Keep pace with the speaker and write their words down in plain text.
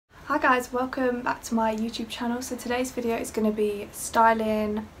Hi guys, welcome back to my YouTube channel. So today's video is going to be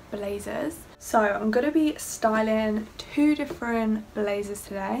styling blazers. So I'm going to be styling two different blazers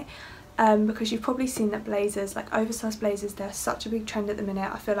today because you've probably seen that blazers, like oversized blazers, they're such a big trend at the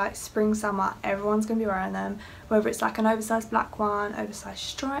minute. I feel like spring, summer, everyone's going to be wearing them, whether it's like an oversized black one, oversized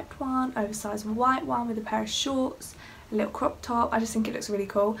striped one, oversized white one with a pair of shorts, a little crop top. I just think it looks really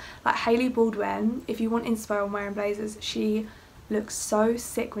cool. Like Hailey Baldwin, if you want inspo on wearing blazers, she looks so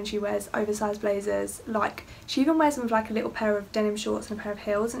sick when she wears oversized blazers. Like she even wears them with like a little pair of denim shorts and a pair of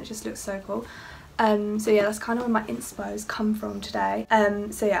heels, and it just looks so cool. So yeah, that's kind of where my inspos come from today.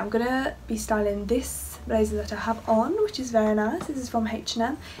 So yeah, I'm gonna be styling this blazer that I have on, which is very nice. This is from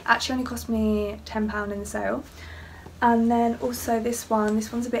H&M. It actually only cost me £10 in the sale. And then also this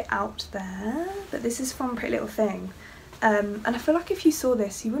one's a bit out there, but this is from Pretty Little Thing. And I feel like if you saw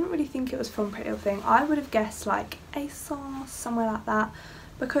this, you wouldn't really think it was from Pretty Little Thing. I would have guessed like ASOS, somewhere like that,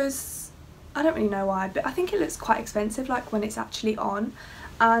 because I don't really know why, but I think it looks quite expensive like when it's actually on.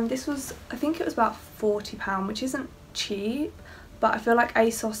 And this was, I think it was about £40, which isn't cheap, but I feel like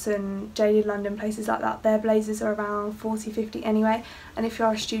ASOS and JD London, places like that, their blazers are around 40–50 anyway, and if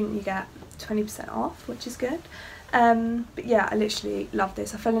you're a student you get 20% off, which is good. But yeah, I literally love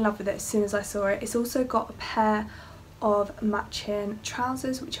this. I fell in love with it as soon as I saw it. It's also got a pair of matching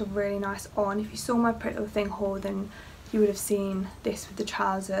trousers which are really nice on. If you saw my Pretty Little Thing haul, then you would have seen this with the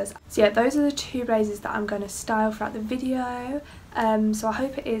trousers. So yeah, those are the two blazers that I'm going to style throughout the video. So I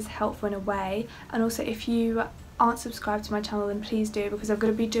hope it is helpful in a way, and also if you aren't subscribed to my channel then please do, because I'm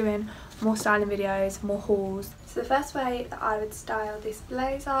going to be doing more styling videos, more hauls. So the first way that I would style this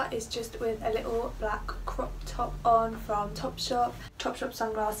blazer is just with a little black crop top on from Topshop. Topshop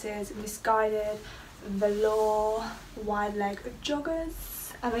sunglasses, Misguided, velour wide leg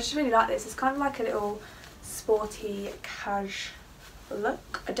joggers, and I just really like this. It's kind of like a little sporty cash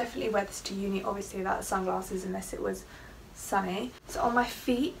look. I definitely wear this to uni, obviously without the sunglasses unless it was sunny. So on my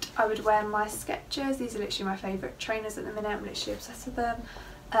feet I would wear my Skechers. These are literally my favourite trainers at the minute. I'm literally obsessed with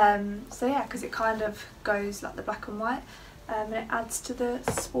them. So yeah, because it kind of goes like the black and white, and it adds to the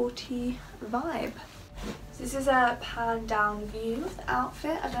sporty vibe. So this is a pan down view of the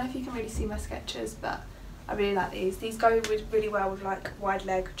outfit. I don't know if you can really see my Skechers, but I really like these. These go really well with like wide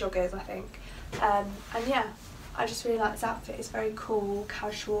leg joggers, I think. And yeah, I just really like this outfit. It's very cool,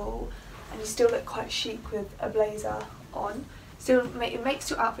 casual, and you still look quite chic with a blazer on. It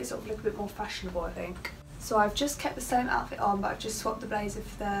makes your outfit sort of look a bit more fashionable, I think. So I've just kept the same outfit on, but I've just swapped the blazer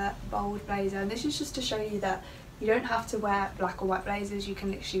for the bold blazer, and this is just to show you that you don't have to wear black or white blazers. You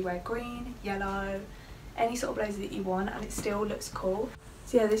can literally wear green, yellow, any sort of blazer that you want, and it still looks cool.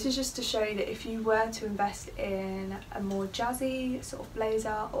 So yeah, this is just to show you that if you were to invest in a more jazzy sort of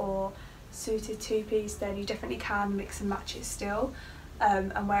blazer or suited two-piece, then you definitely can mix and match it still,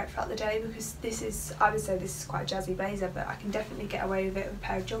 and wear it throughout the day, because this is, I would say this is quite a jazzy blazer, but I can definitely get away with it with a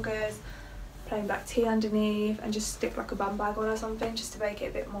pair of joggers, plain black tee underneath, and just stick like a bum bag on or something just to make it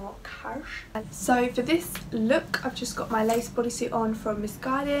a bit more cash. So for this look, I've just got my lace bodysuit on from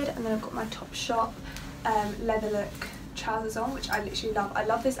Misguided, and then I've got my Topshop leather look trousers on, which I literally love. I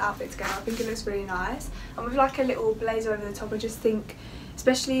love this outfit together. I think it looks really nice, and with like a little blazer over the top, I just think,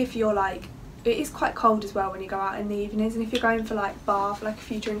 especially if you're like, it is quite cold as well when you go out in the evenings, and if you're going for like bar for like a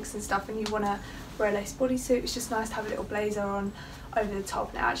few drinks and stuff and you want to wear a lace bodysuit, it's just nice to have a little blazer on over the top,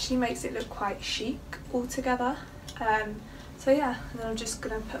 and it actually makes it look quite chic altogether. So yeah, and then I'm just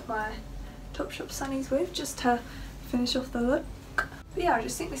going to put my Topshop sunnies with, just to finish off the look. But yeah, I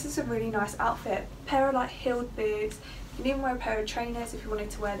just think this is a really nice outfit. Pair of like heeled boots. You can even wear a pair of trainers if you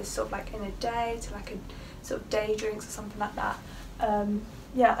wanted to wear this sort of like in a day, to like a sort of day drinks or something like that.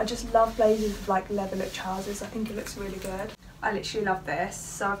 Yeah, I just love blazers with like leather look trousers. I think it looks really good. I literally love this.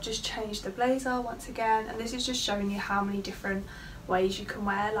 So I've just changed the blazer once again, and this is just showing you how many different ways you can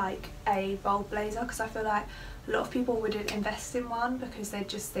wear like a bold blazer, because I feel like a lot of people wouldn't invest in one because they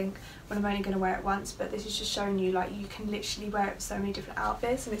just think, well, I'm only going to wear it once, but this is just showing you like you can literally wear it with so many different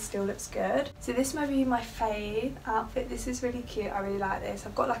outfits and it still looks good. So this might be my fave outfit. This is really cute. I really like this.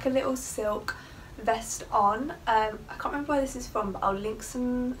 I've got like a little silk vest on. I can't remember where this is from, but I'll link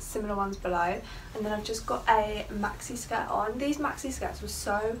some similar ones below. And then I've just got a maxi skirt on. These maxi skirts were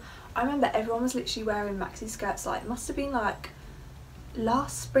so, I remember everyone was literally wearing maxi skirts, like it must have been like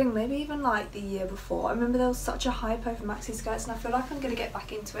last spring, maybe even like the year before. I remember there was such a hype over maxi skirts, and I feel like I'm going to get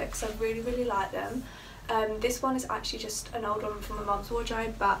back into it because I really like them. This one is actually just an old one from my mum's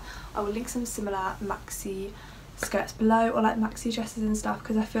wardrobe, but I will link some similar maxi skirts below, or like maxi dresses and stuff,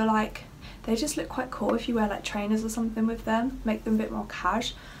 because I feel like they just look quite cool if you wear like trainers or something with them, make them a bit more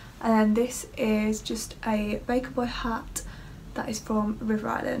cash. And then this is just a Baker Boy hat that is from River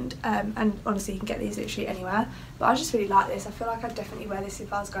Island, and honestly you can get these literally anywhere, but I just really like this. I feel like I'd definitely wear this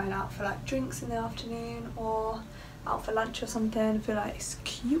if I was going out for like drinks in the afternoon or out for lunch or something. I feel like it's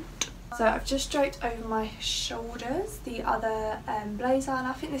cute. So I've just draped over my shoulders the other blazer, and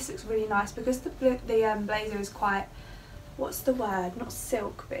I think this looks really nice because the blazer is quite, what's the word, not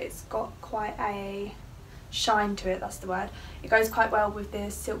silk, but it's got quite a shine to it, that's the word. It goes quite well with the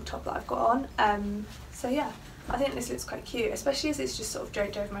silk top that I've got on, so yeah, I think this looks quite cute, especially as it's just sort of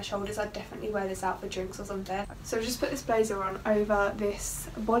draped over my shoulders. I'd definitely wear this out for drinks or something. So I've just put this blazer on over this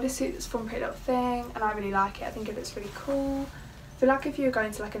bodysuit that's from Pretty Little Thing, and I really like it. I think it looks really cool. I feel like if you were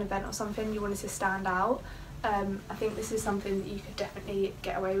going to like an event or something, you wanted to stand out, I think this is something that you could definitely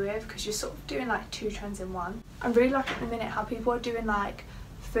get away with because you're sort of doing like two trends in one. I'm really liking at the minute how people are doing like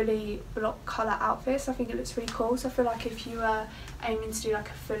fully block colour outfits. I think it looks really cool. So I feel like if you were aiming to do like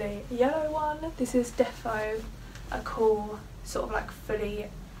a fully yellow one, this is defo a cool sort of like fully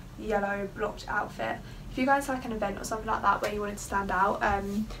yellow blocked outfit. If you guys like an event or something like that where you wanted to stand out,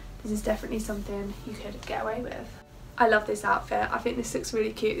 this is definitely something you could get away with. I love this outfit. I think this looks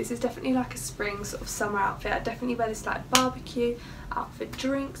really cute. This is definitely like a spring sort of summer outfit. I'd definitely wear this like barbecue, out for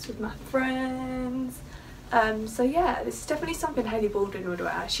drinks with my friends. So yeah, this is definitely something Hailey Baldwin would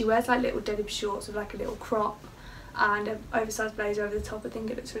wear. She wears like little denim shorts with like a little crop and an oversized blazer over the top. I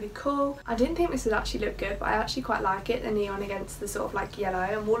think it looks really cool. I didn't think this would actually look good, but I actually quite like it, the neon against the sort of like yellow.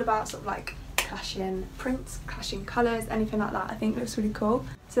 I'm all about sort of like clashing prints, clashing colours, anything like that. I think it looks really cool.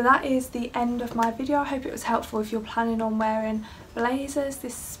 So that is the end of my video. I hope it was helpful if you're planning on wearing blazers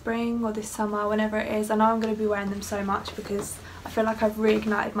this spring or this summer, whenever it is. I know I'm going to be wearing them so much because I feel like I've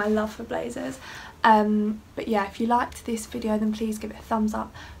reignited my love for blazers. But yeah, if you liked this video then please give it a thumbs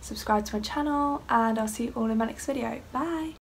up, subscribe to my channel, and I'll see you all in my next video. Bye!